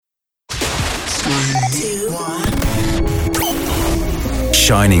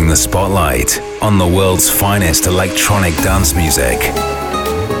Shining the spotlight on the world's finest electronic dance music.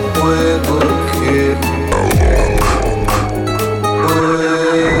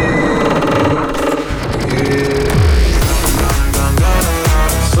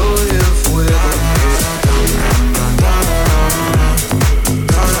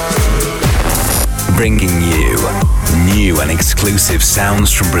 Bringing you new and exclusive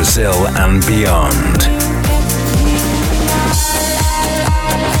sounds from Brazil and beyond.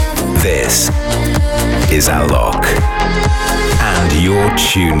 This is Alok, and you're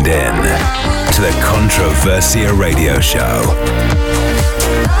tuned in to the Controversia radio show.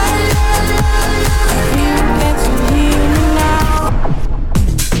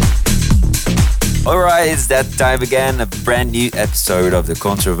 Alright, it's that time again. A brand new episode of the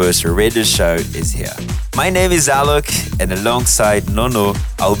Controversia radio show is here. My name is Alok, and alongside Nono,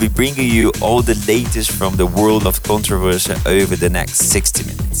 I'll be bringing you all the latest from the world of Controversia over the next 60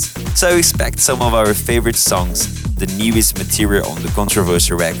 minutes. So expect some of our favorite songs, the newest material on the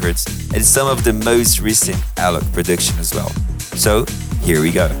Controversia records, and some of the most recent Alok production as well. So, here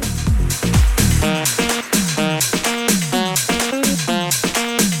we go.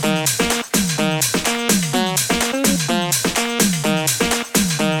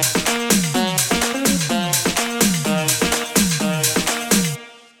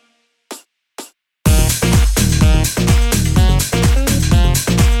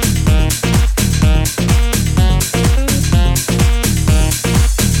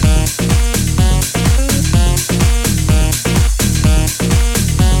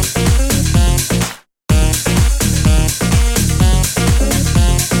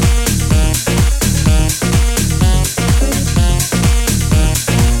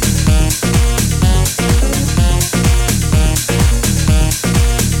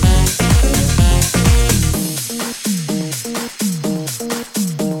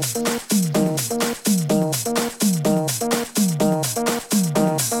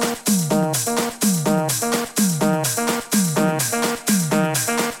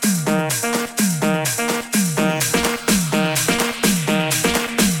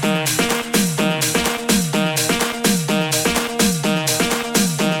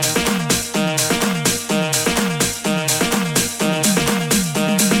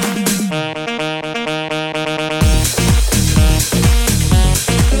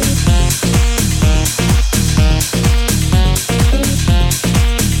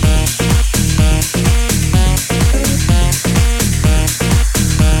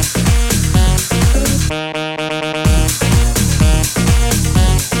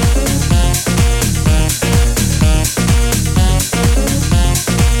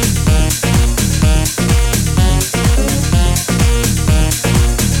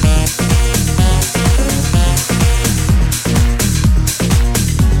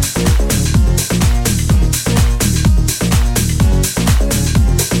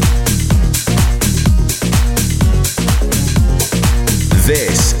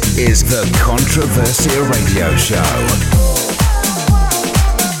 is the Controversia radio show.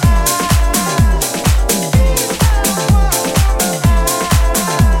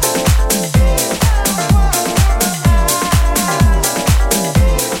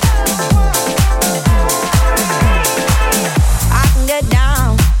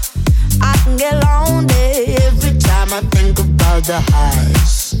 The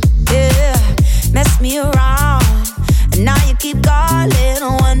highs, yeah, mess me around, and now you keep calling,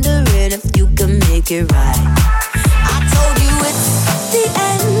 wondering if you can make it right. I told you it's the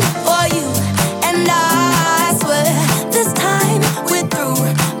end for you, and I swear this time we're through,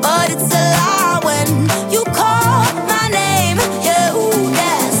 but it's a lie when you call my name. Yeah, ooh,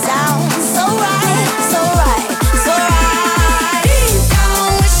 that sounds so right, so right, so right. Deep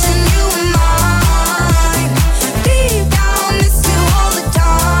down, wishing you were mine. Deep down, miss you all the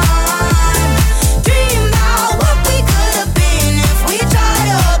time. Dream about what we could have been if we tried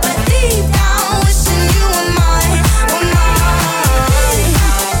up, but deep down, wishing you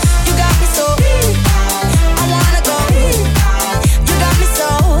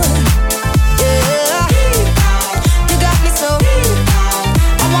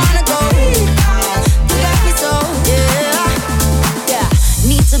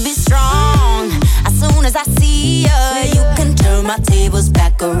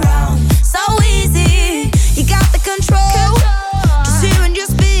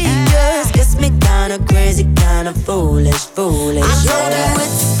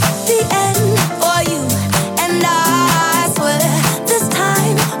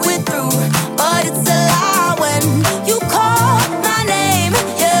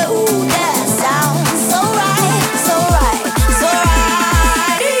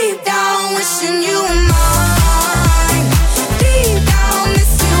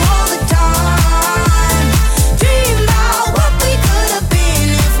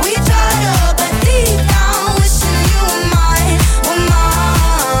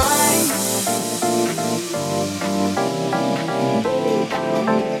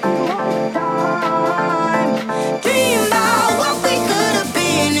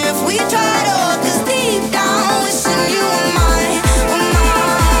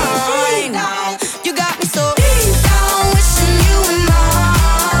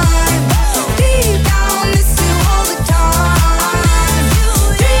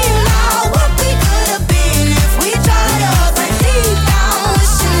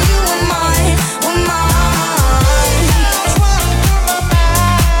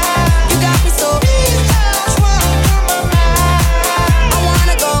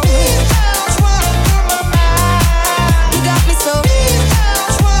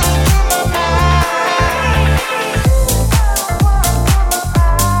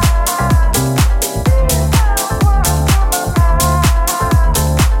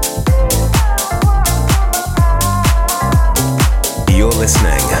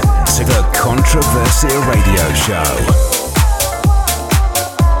Controversia Radio Show.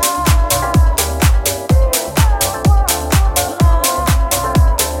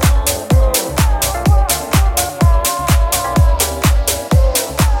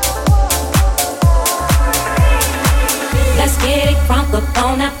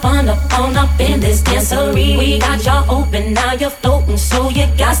 Up in this dancery, we got y'all open, now you're floating, so you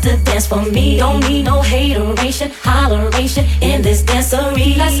got to dance for me. Don't need no hateration, holleration in this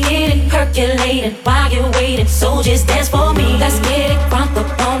dancery. Let's get it percolated while you're waiting, so just dance for me. Let's get it crunk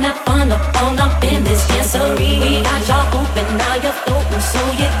up on that fun up in this dancery. We got y'all open, now you're floating, so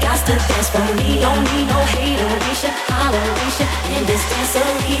you got to dance for me. Don't need no hateration, holleration in this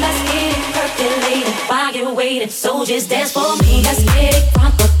dancery. Let's get it percolated while you're waiting, so just dance for me. Let's get it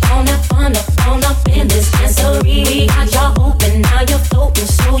crunk up on that fun up in this dancery. We got y'all open, now you're floating,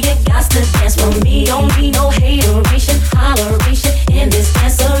 so you got to dance for me. Don't need no hateration, holleration in this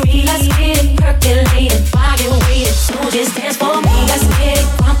dancery. Let's get it percolated while you're waiting, so just dance for me. Let's get it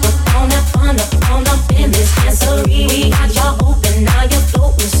crunk up on that fun up in this dancery. We got y'all open, now you're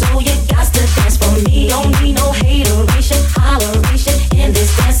floating, so you got to dance for me. Don't need no hateration, holleration in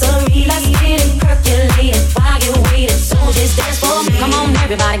this dancery. Let's get it percolated while you're waiting, so just dance for me. Come on,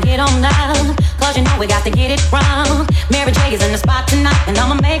 everybody, get on now, cause you know we got to get it wrong. Mary J is in the spot tonight, and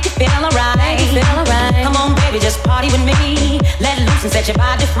I'ma make you feel alright. Come on, baby, just party with me. Let loose and set your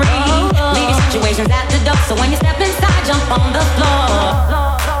body free. Leave your situations at the door, so when you step inside, jump on the floor.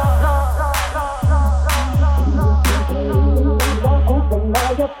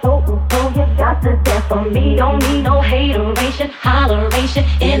 You got to dance for me. Don't need no hateration, holleration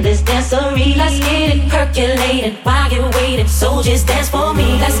in this dancery. Let's get it percolated while you're waiting, so just dance for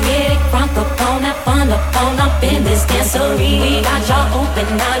me. Let's get it crunk up on that fun up in this dancery. We got y'all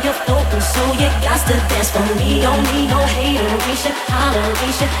open, now you're floating, so you got to dance for me. Don't need no hateration,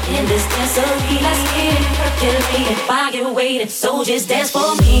 holleration in this dancery. Let's get it percolated while you're waiting, so just dance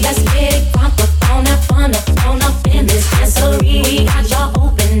for me. Let's get it crunk up on that fun up in this dancery. We got y'all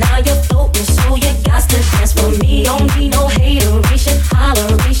open, now you're floating, so you got to dance for me. Don't need no hateration,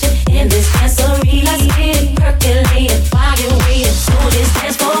 holleration in this dancery. Let's get it percolated while you're waiting, so just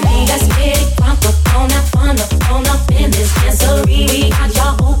dance for me. Let's get it crunk up on that fun up in this dancery. We got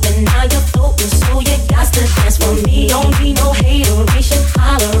y'all open, now you're floating, so you got to dance for me. Don't need no hateration,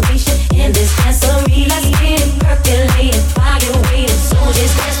 holleration in this dancery. Let's get it percolated while you're waiting, so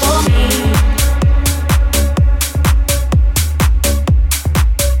just dance for me.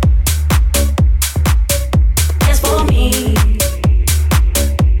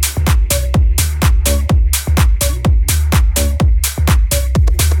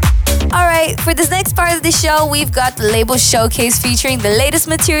 For this next part of the show, we've got the label showcase featuring the latest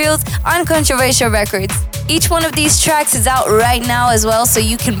materials on Controversia Records. Each one of these tracks is out right now as well, so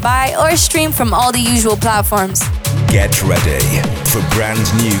you can buy or stream from all the usual platforms. Get ready for brand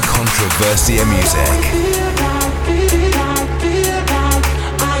new Controversia music.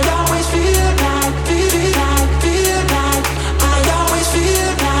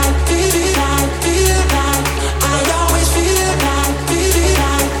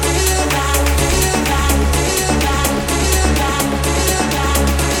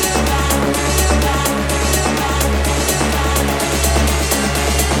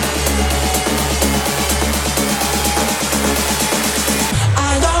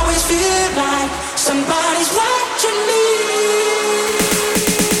 Somebody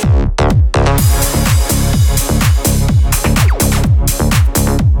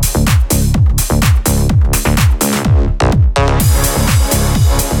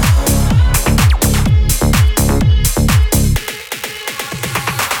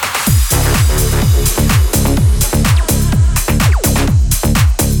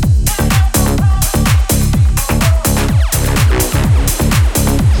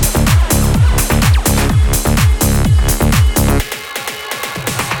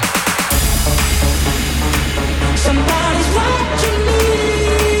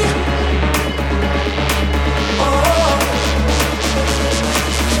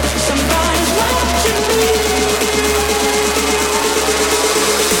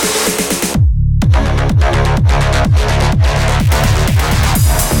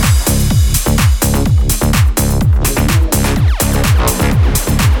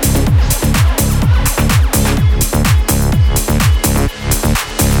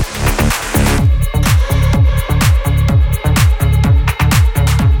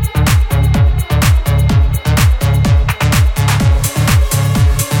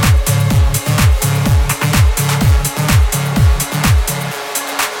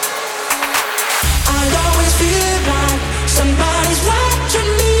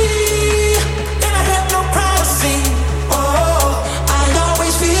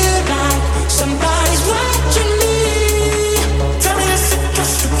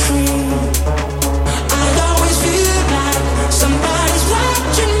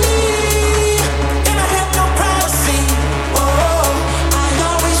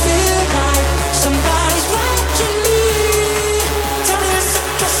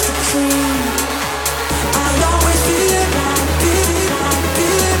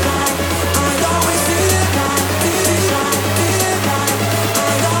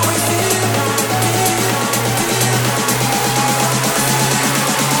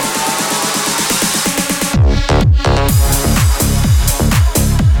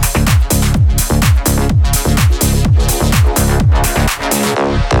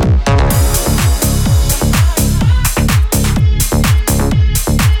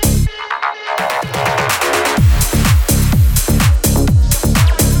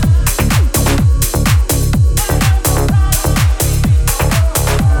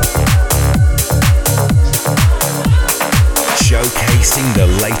the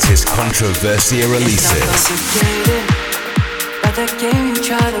latest Controversia releases. But the game you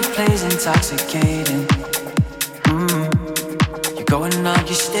try to play is intoxicating. You're going on,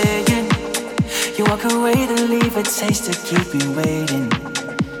 you're staying. You walk away to leave a taste to keep me waiting.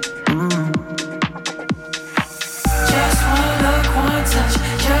 Just one look, one touch,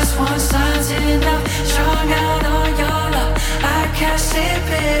 just one sign's enough. Strung out on your love, I can't sleep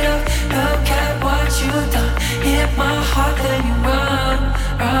it up. Look at what you done. Hit my heart, then you run,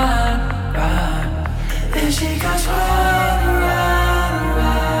 run, run. Then she goes run, run,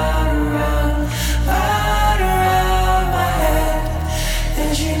 run, run, run around my head.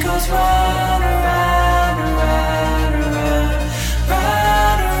 Then she goes run, run, run, run,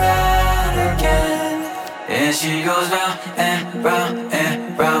 run around again. And she goes round and round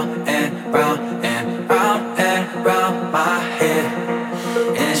and round and round and round and round my head.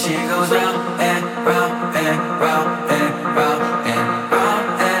 And she goes round and round and round and round and round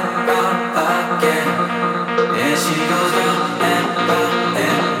and round again. And she goes round and round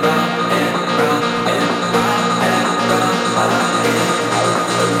and round and round and round and round again.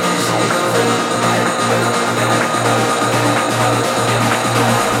 And she goes round and round and round and round and round.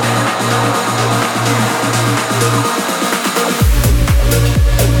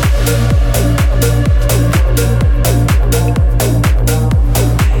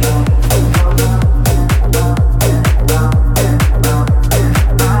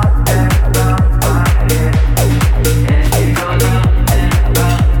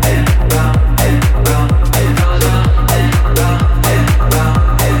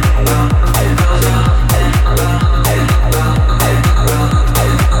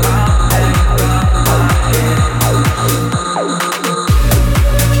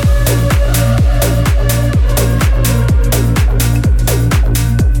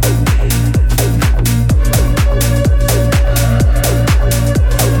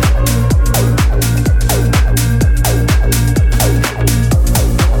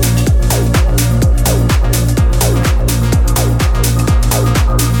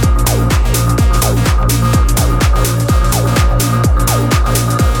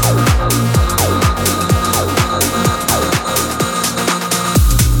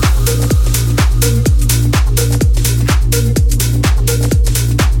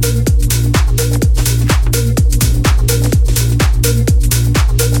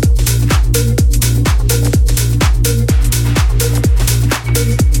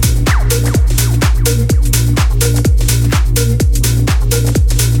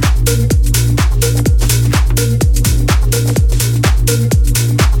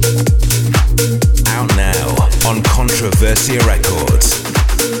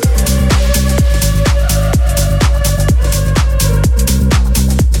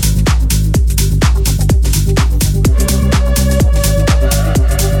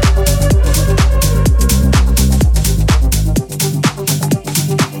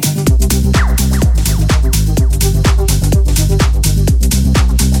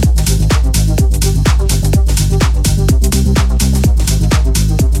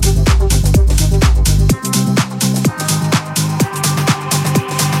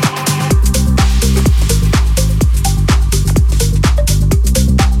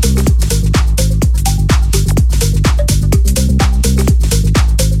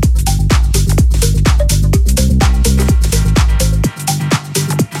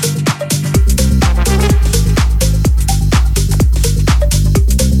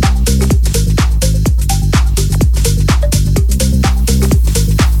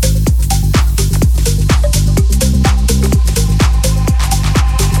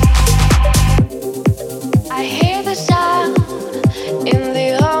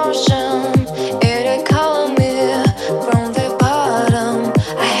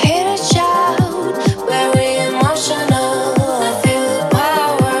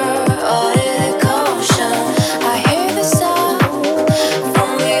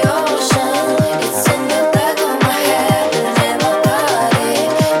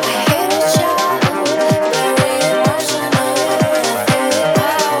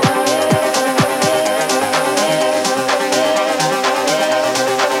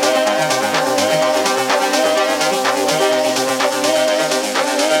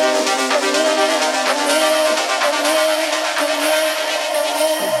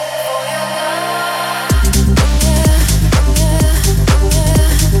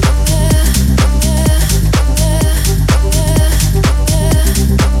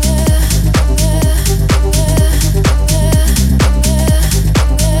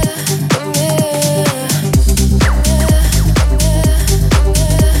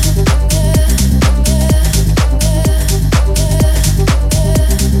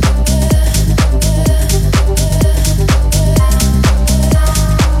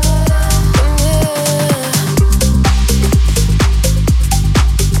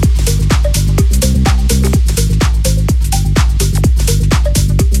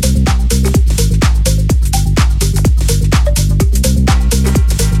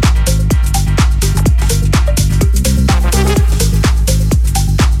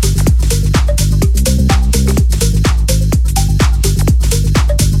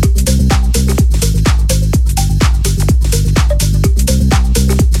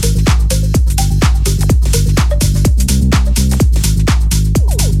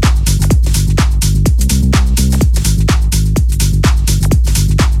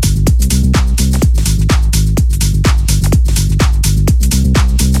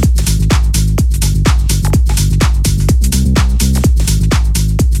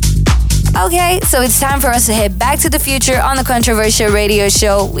 Alright, so it's time for us to head back to the future on the Controversia radio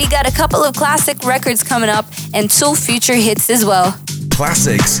show. We got a couple of classic records coming up and 2 future hits as well.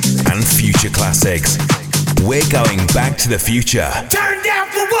 Classics and future classics. We're going back to the future. Turn down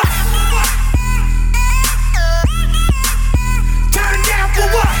for what? Turn down for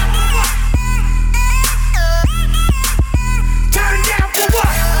what? Turn down for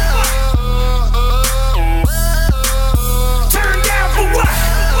what? Turn down for what? Turn down for what?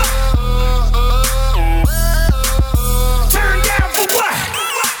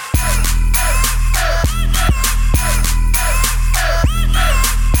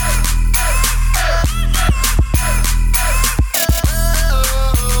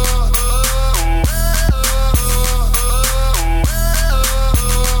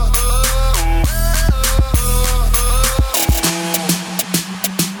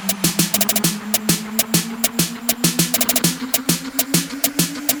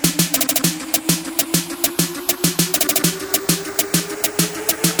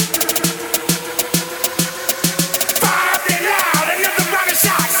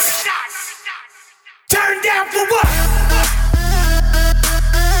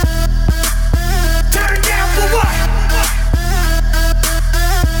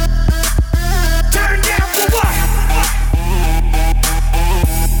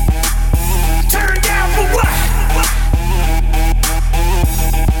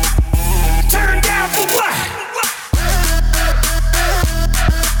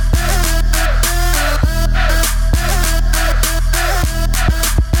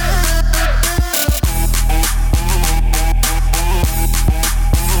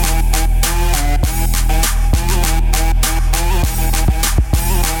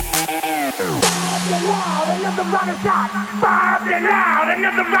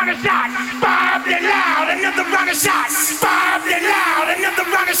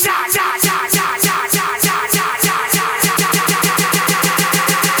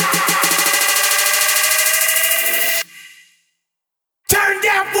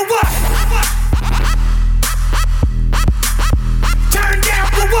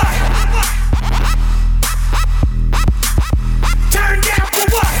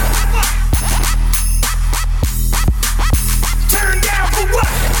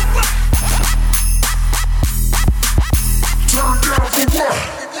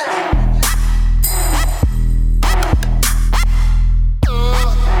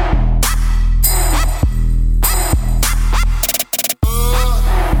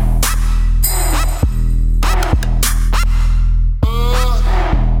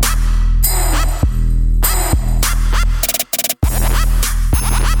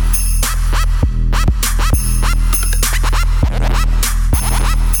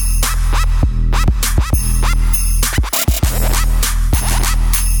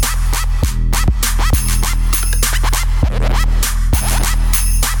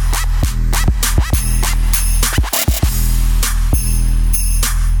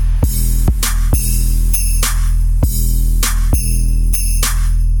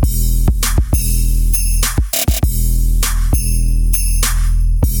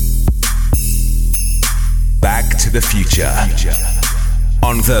 The future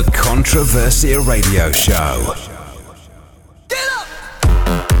on the Controversia radio show.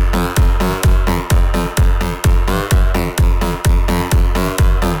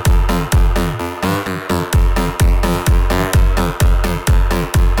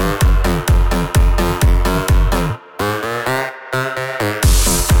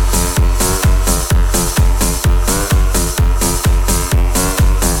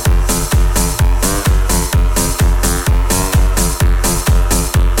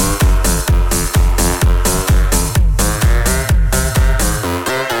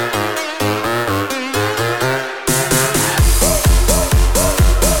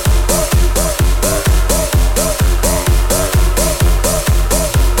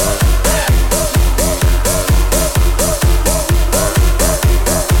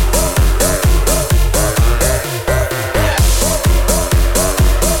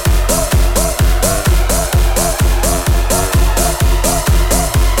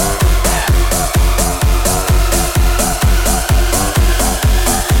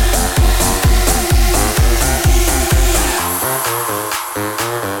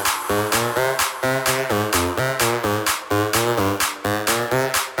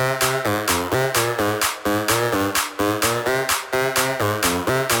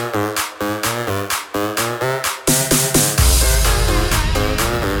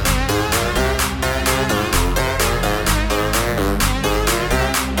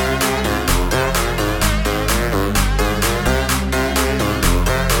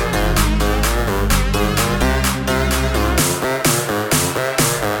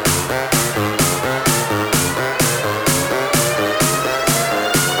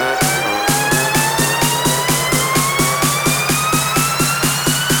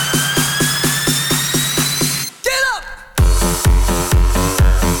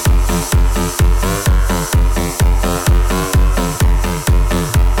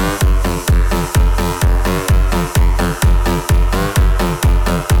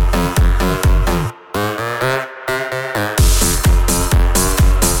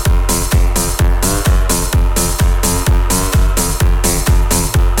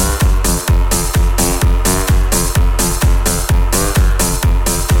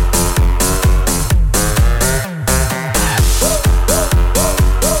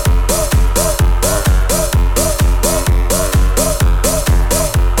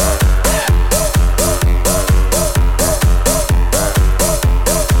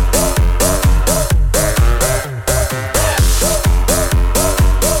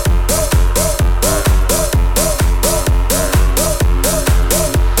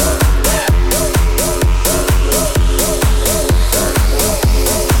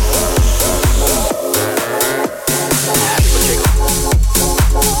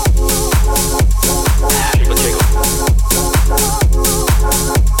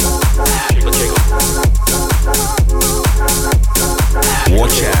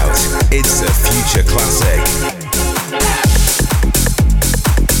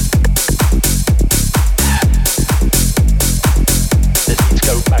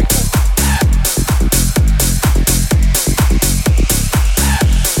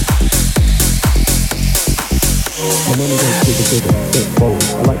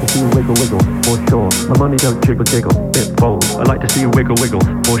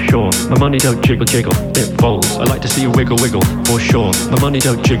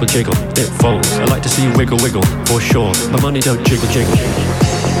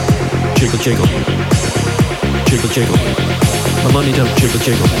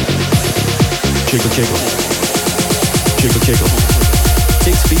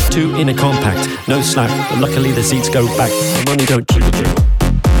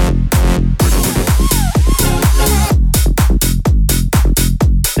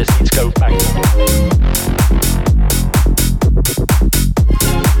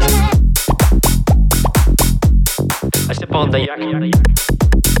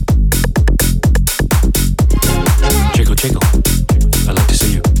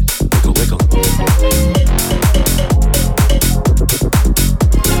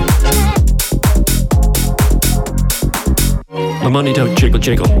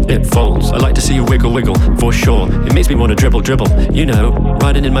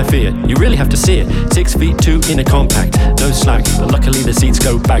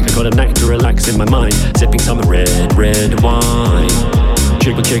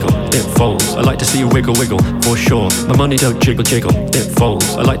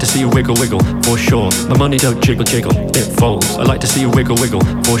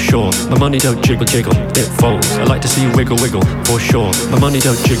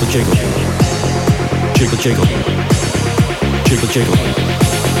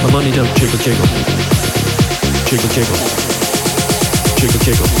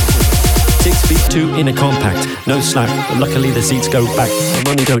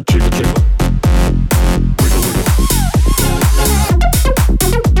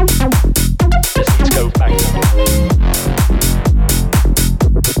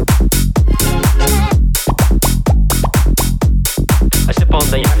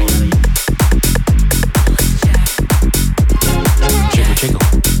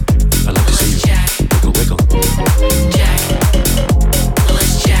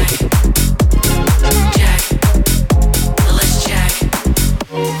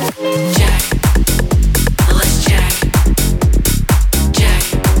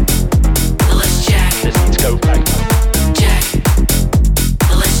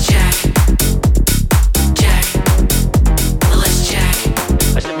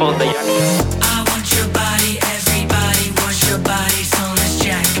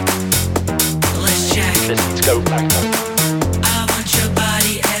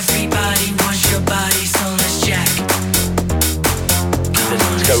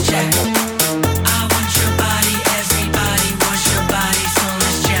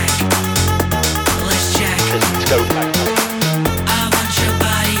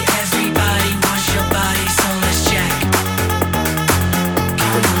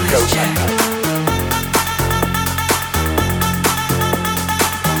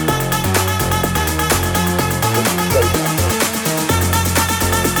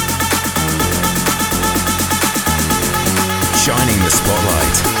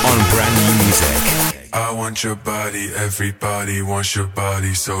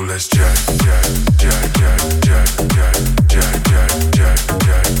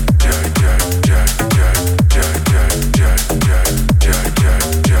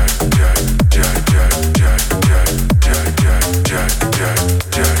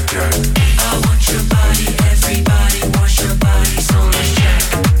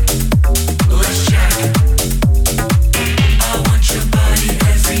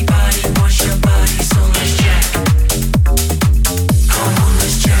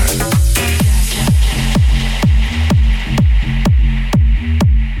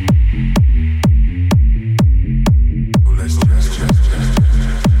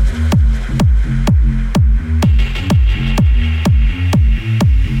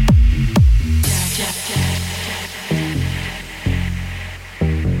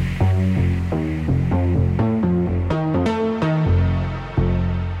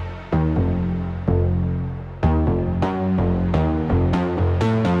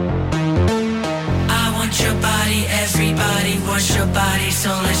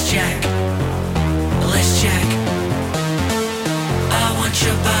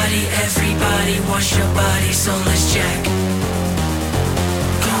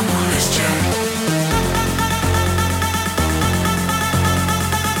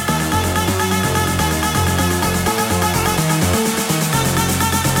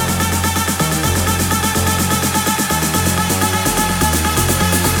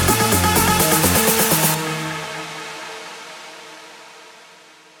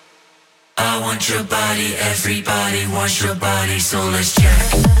 want your body, everybody wants your body, so let's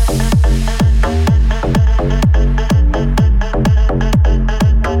check.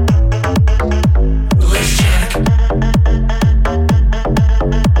 Let's check.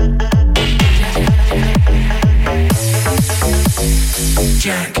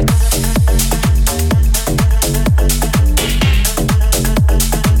 Jack.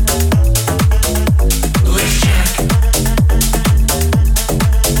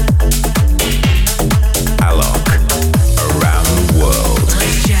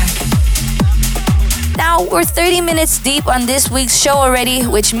 We're 30 minutes deep on this week's show already,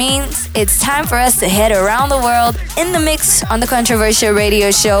 which means it's time for us to head around the world in the mix on the Controversia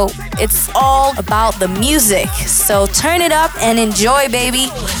radio show. It's all about the music, so turn it up and enjoy, baby.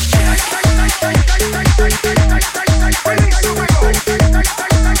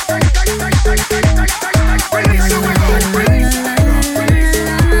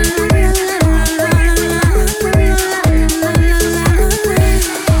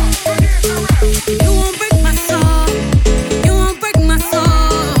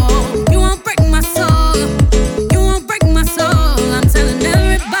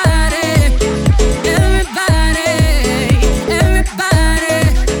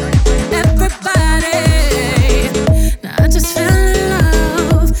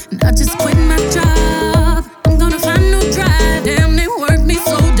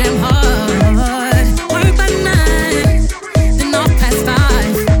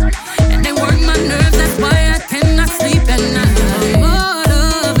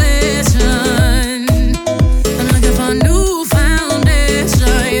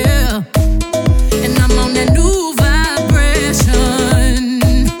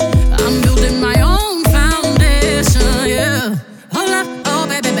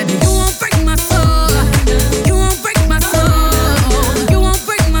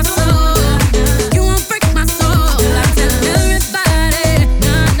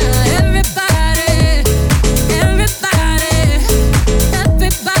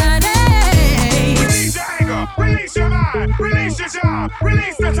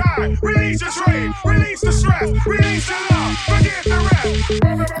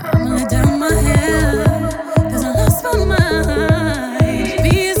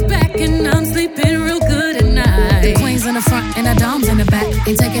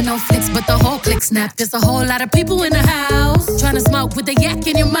 There's a whole lot of people in the house trying to smoke with the yak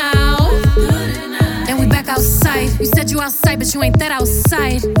in your mouth. Then we back outside. You said you outside, but you ain't that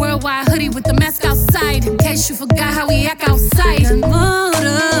outside. Worldwide hoodie with the mask outside, in case you forgot how we act outside.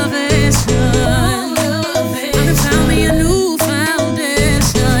 Motivation. I found me a new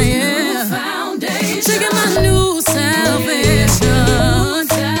foundation, yeah. Checking my new salvation.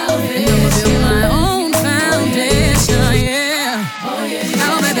 And I'ma build my own foundation, yeah.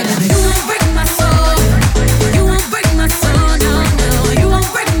 Oh, baby, baby, you won't break my soul. You won't break my soul, no, no. You won't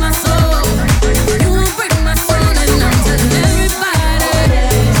break my soul. You won't break my soul. And I'm telling everybody,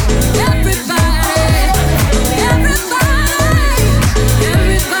 everybody, everybody,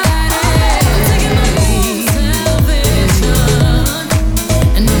 everybody. I'm taking my new salvation,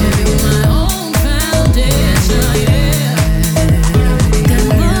 and I'ma build my own foundation, yeah. Got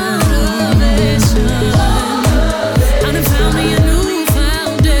motivation. I done found me a new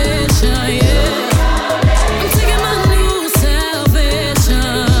foundation, yeah. I'm taking my new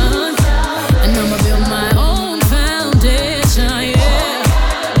salvation, and I'ma build my own foundation, yeah.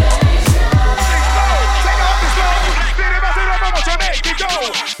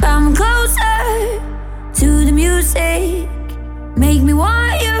 Come closer to the music. Make me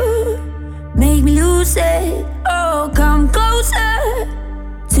want you. Make me lose it. Oh, come closer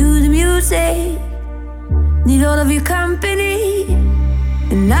to the music. Need all of your company.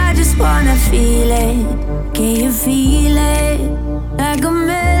 And I just wanna feel it. Can you feel it? Like a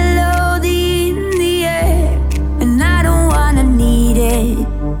melody in the air. And I don't wanna need it,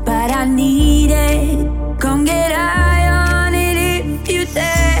 but I need it. Come get high on it if you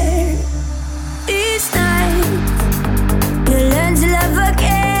dare. These nights, you learn to love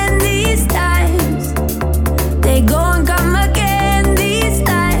again. These times, they go and come again. These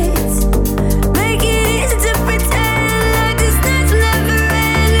nights, make it easy to pretend like this night's never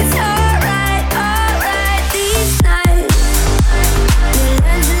end. It's alright, alright. These nights, you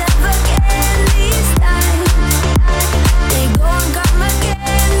learn to love again. These times, they go and come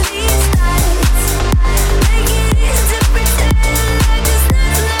again. These nights, make it easy to pretend like this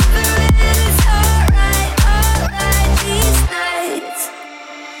night's never end. It's alright, alright. These nights,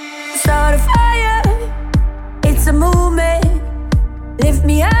 start a fire. It's a movement. Lift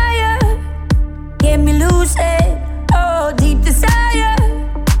me higher. Get me lucid. Oh, deep desire.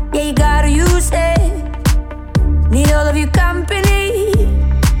 Yeah, you gotta use it.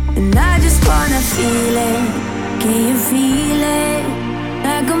 feel it? Can you feel it?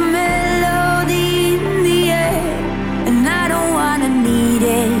 Like a melody in the air. And I don't wanna need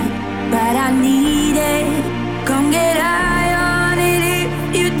it, but I need it. Come get high on it if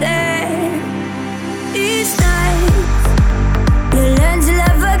you dare. These nights, you learn to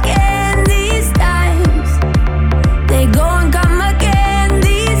love again. These times, they go and come again.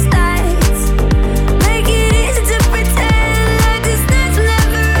 These nights, make it easy to pretend like this night's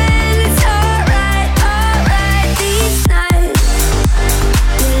never end. It's alright, alright. These nights,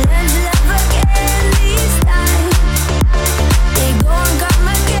 you learn to love again. These times, they go and come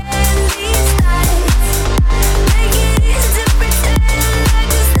again. These nights, make it easy to pretend like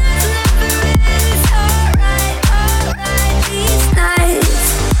this night's never end. It's alright, alright. These nights.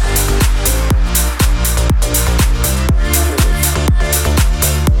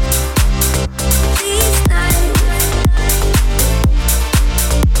 These nights,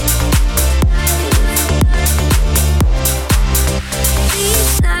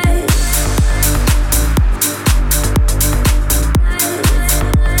 these nights,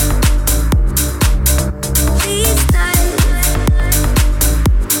 these nights,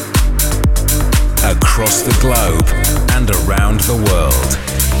 Across the globe and around the world.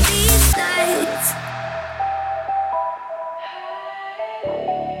 these nights.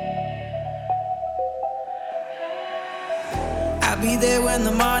 I'll be there when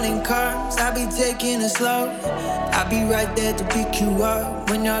the morning comes. I'll be taking it slow. I'll be right there to pick you up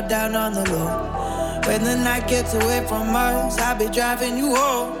when you're down on the low. When the night gets away from us, I'll be driving you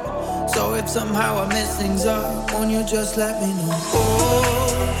home. So if somehow I mess things up, won't you just let me know?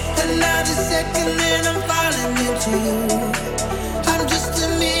 Oh, another second and I'm falling into you. I'm just a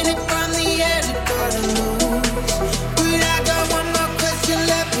minute from the edge of gotta lose. But I got one more question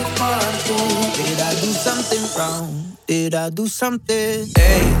left before I'm through. Did I do something wrong? Did I do something?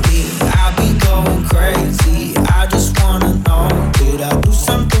 Lately, I be going crazy. I just wanna know. Did I do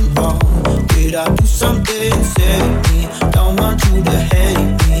something wrong? Did I do something? Save me. Don't want you to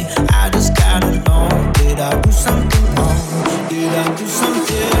hate me. I just gotta know. Did I do something wrong? Did I do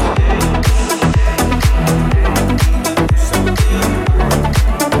something?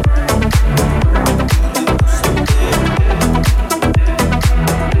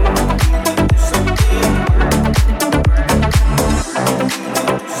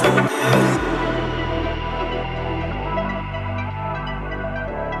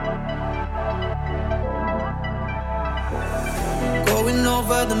 Going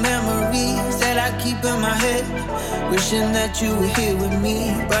over the memories that I keep in my head. Wishing that you were here with me,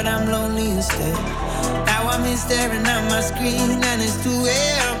 but I'm lonely instead. Now I'm here staring at my screen and it's 2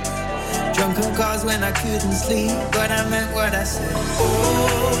 a.m. Drunken calls when I couldn't sleep, but I meant what I said.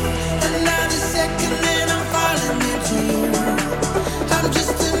 Oh, another second and I'm falling into you. I'm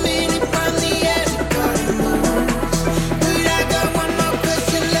just a minute from the edge of gotta lose. But I got one more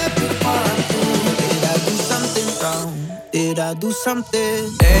question left before I'm through. Did I do something wrong? Did I do something?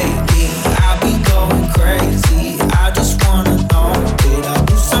 Lately, I be going crazy. I just wanna know. Did I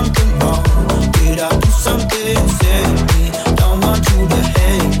do something wrong? Did I do something? Save me. Don't want you to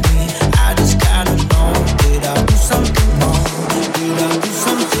hate me. I just gotta know. Did I do something wrong? Did I do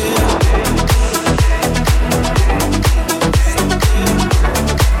something?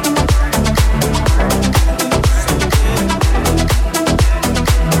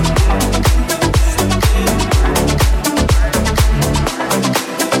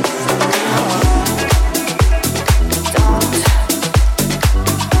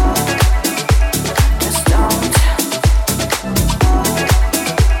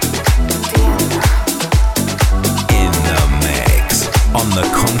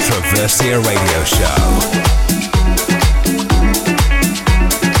 Controversia radio show.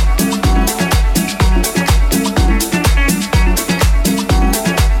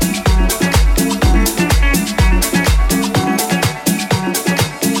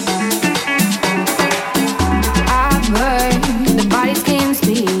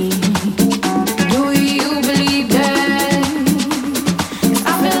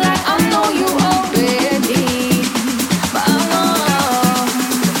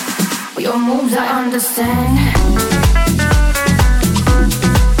 Moves I understand.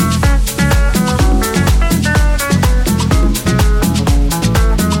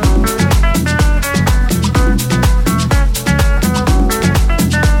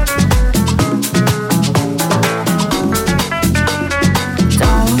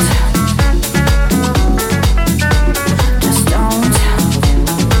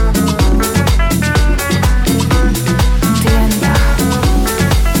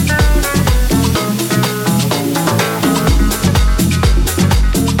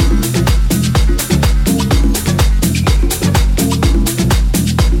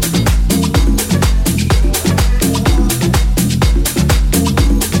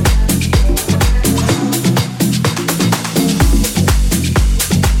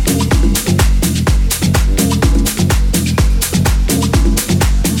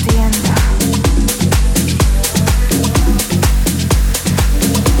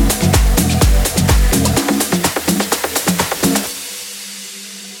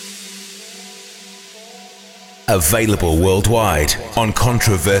 Available worldwide on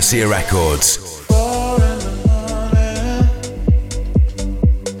Controversia Records.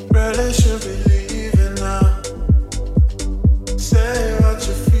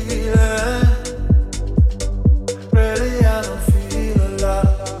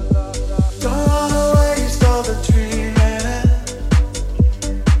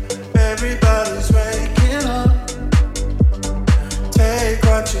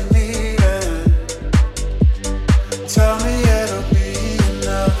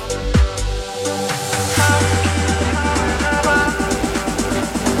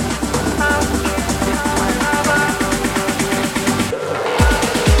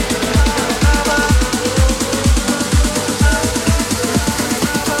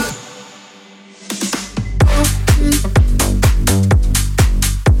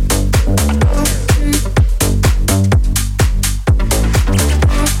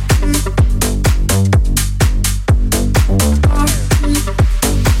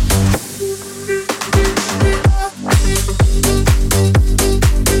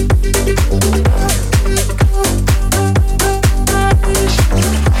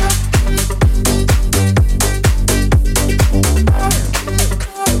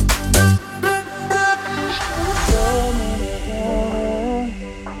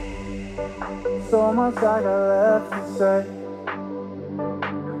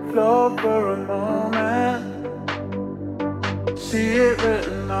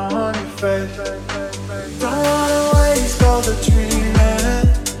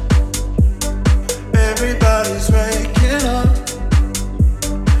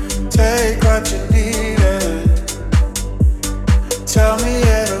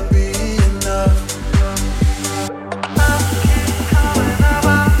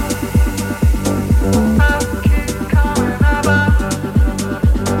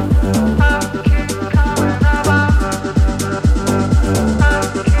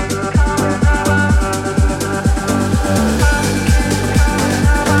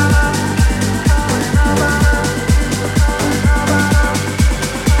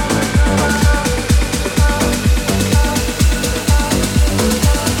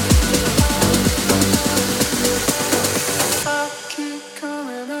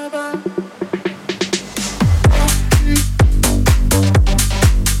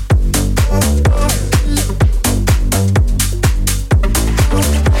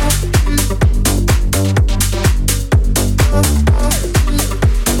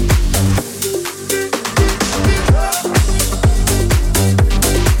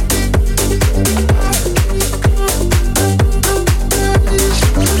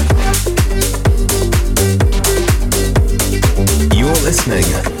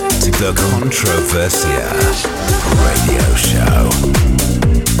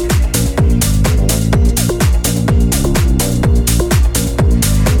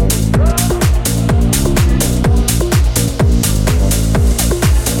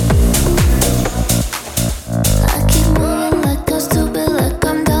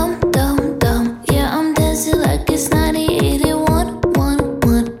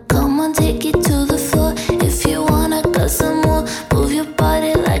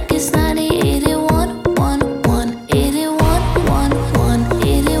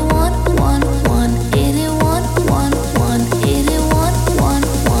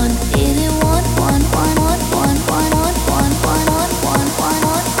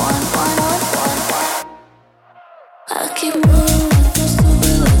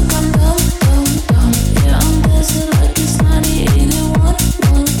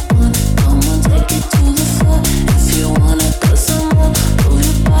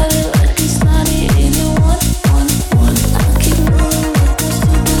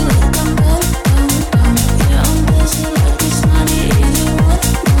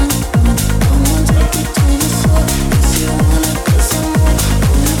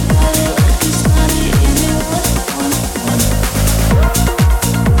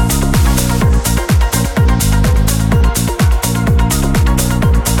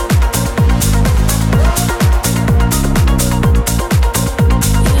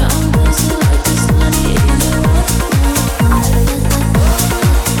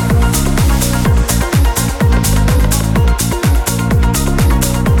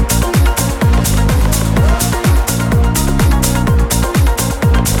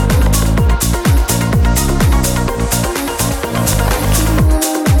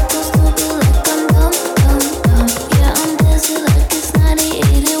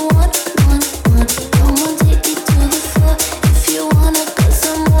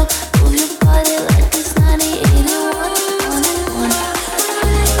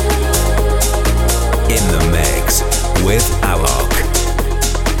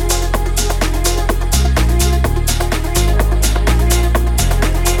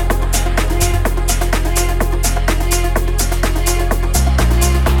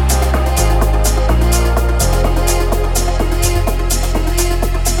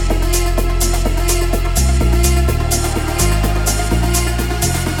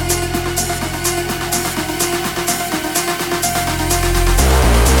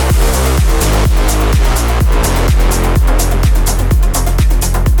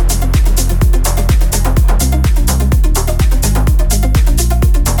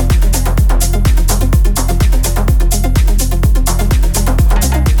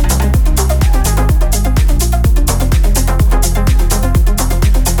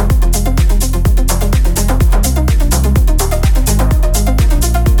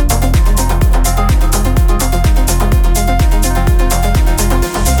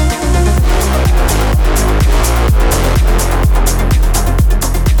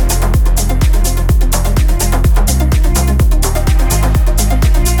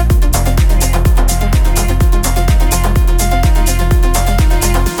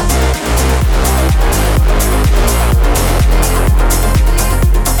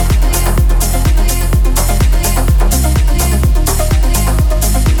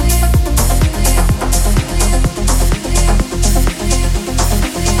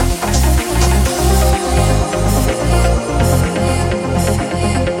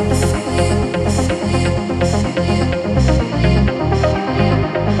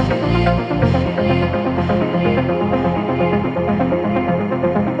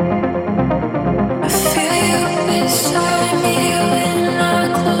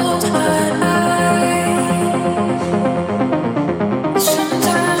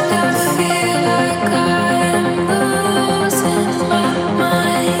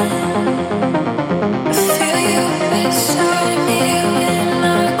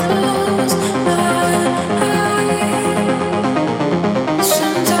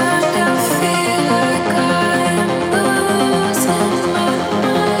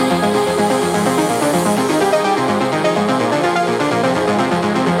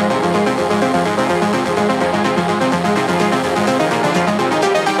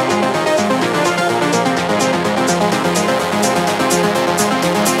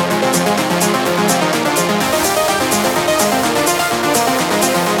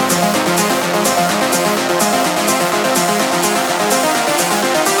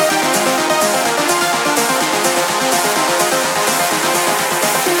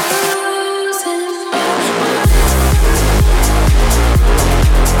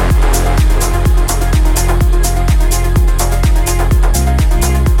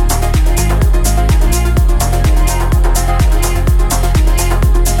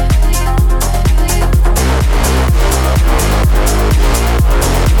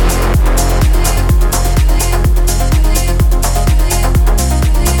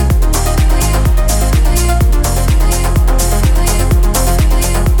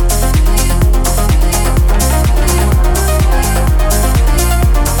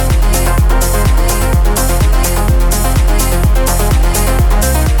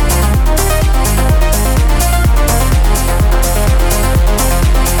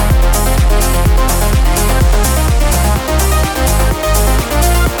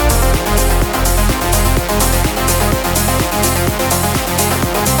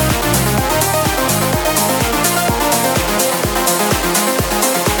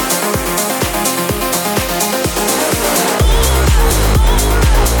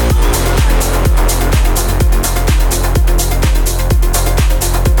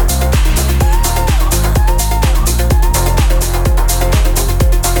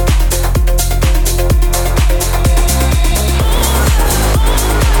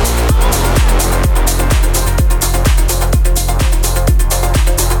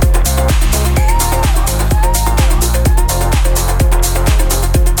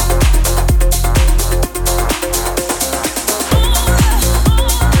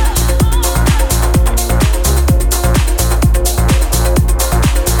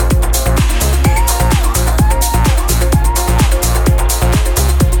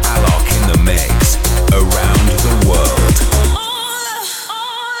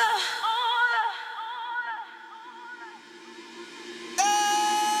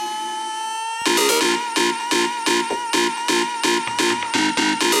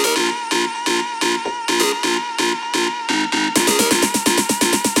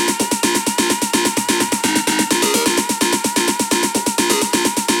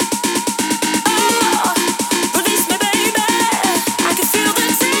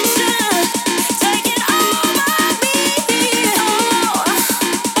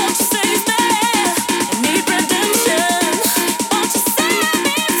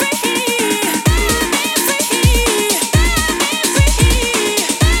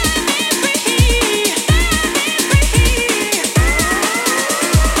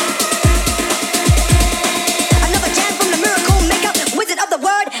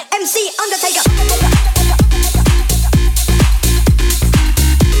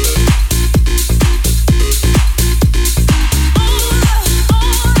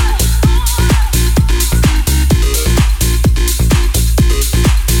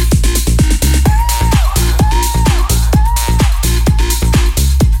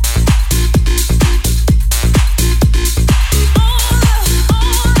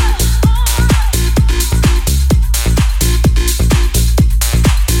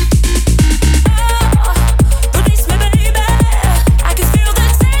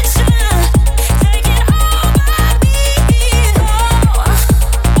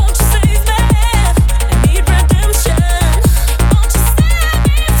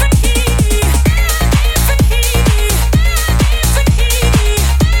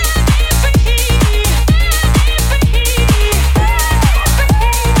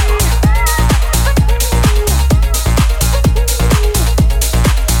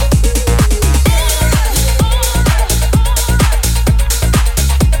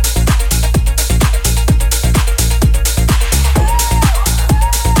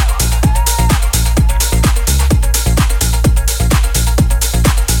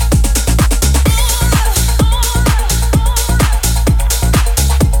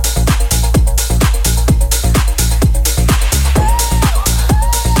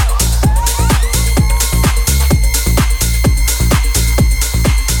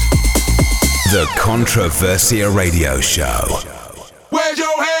 Controversia Radio Show. Where's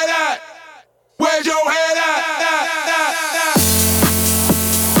your head at? Where's your head at?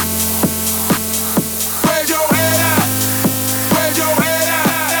 Where's your head at? Where's your head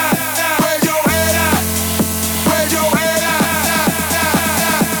at? Where's your head at? Where's your head at?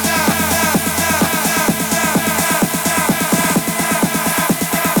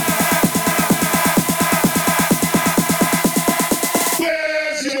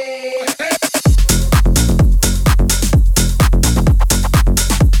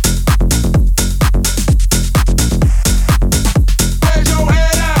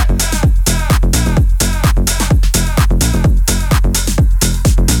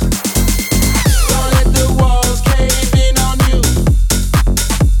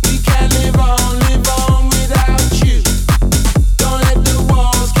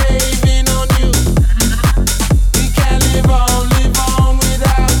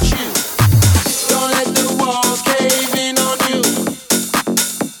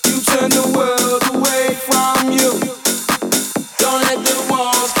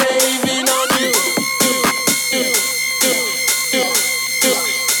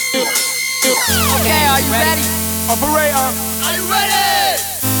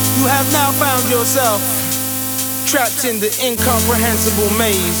 Trapped in the incomprehensible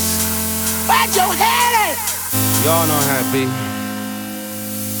maze. Where's your head at? Y'all know how it be.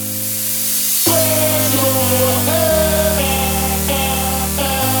 Where's your head?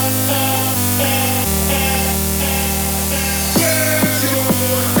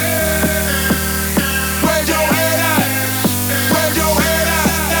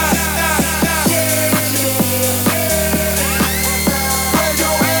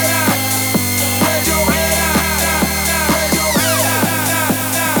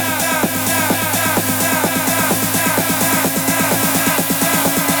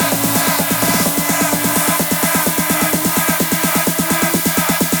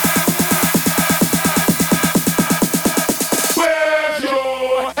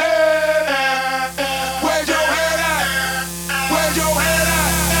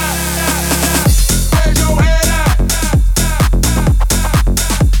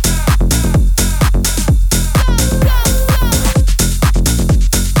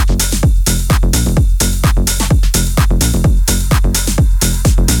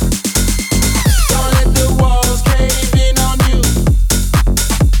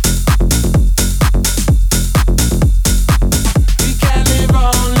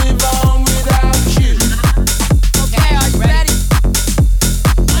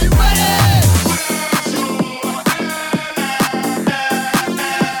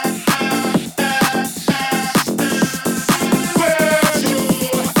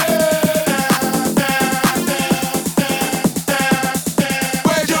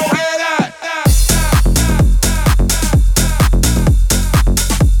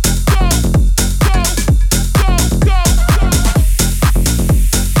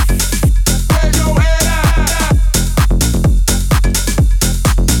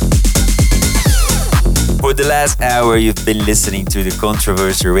 Last hour you've been listening to the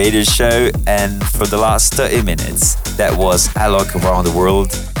Controversia Radio Show, and for the last 30 minutes that was Alok around the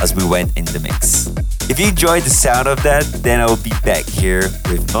world as we went in the mix. If you enjoyed the sound of that, then I'll be back here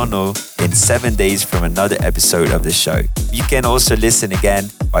with Nono in 7 days from another episode of the show. You can also listen again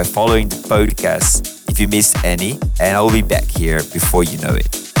by following the podcast if you missed any, and I'll be back here before you know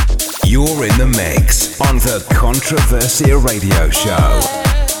it. You're in the mix on the Controversia Radio Show.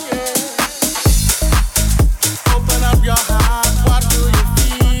 Your heart, what do you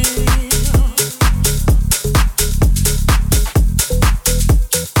feel?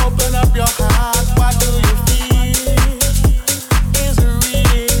 Open up your heart, what do you feel? Is it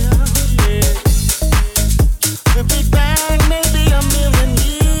real? Yeah. The Big Bang may be a million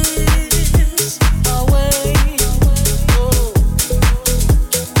years away. Oh.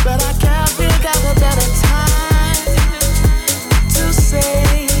 But I can't think of a better time to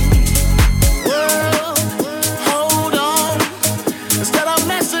say, world, hold on. Instead of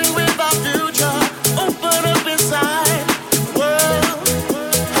messing with our future, open up inside. World,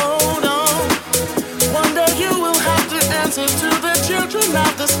 hold on. One day you will have to answer to the children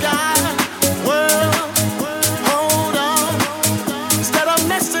of the sky. World, hold on. Instead of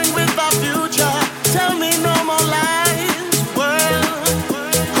messing with our future, tell me no more lies. World,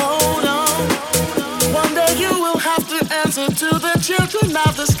 hold on. One day you will have to answer to the children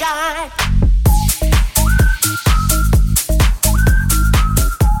of the sky.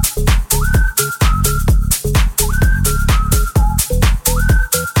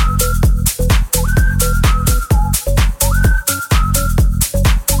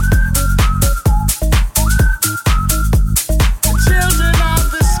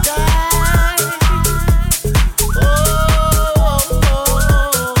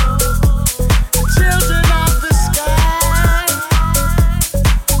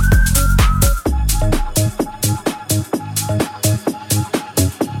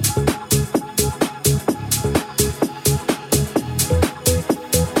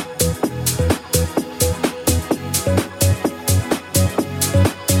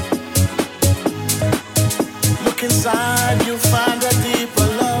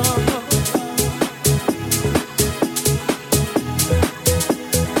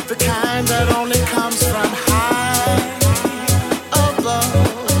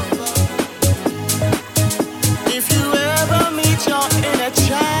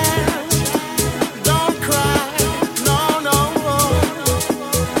 child.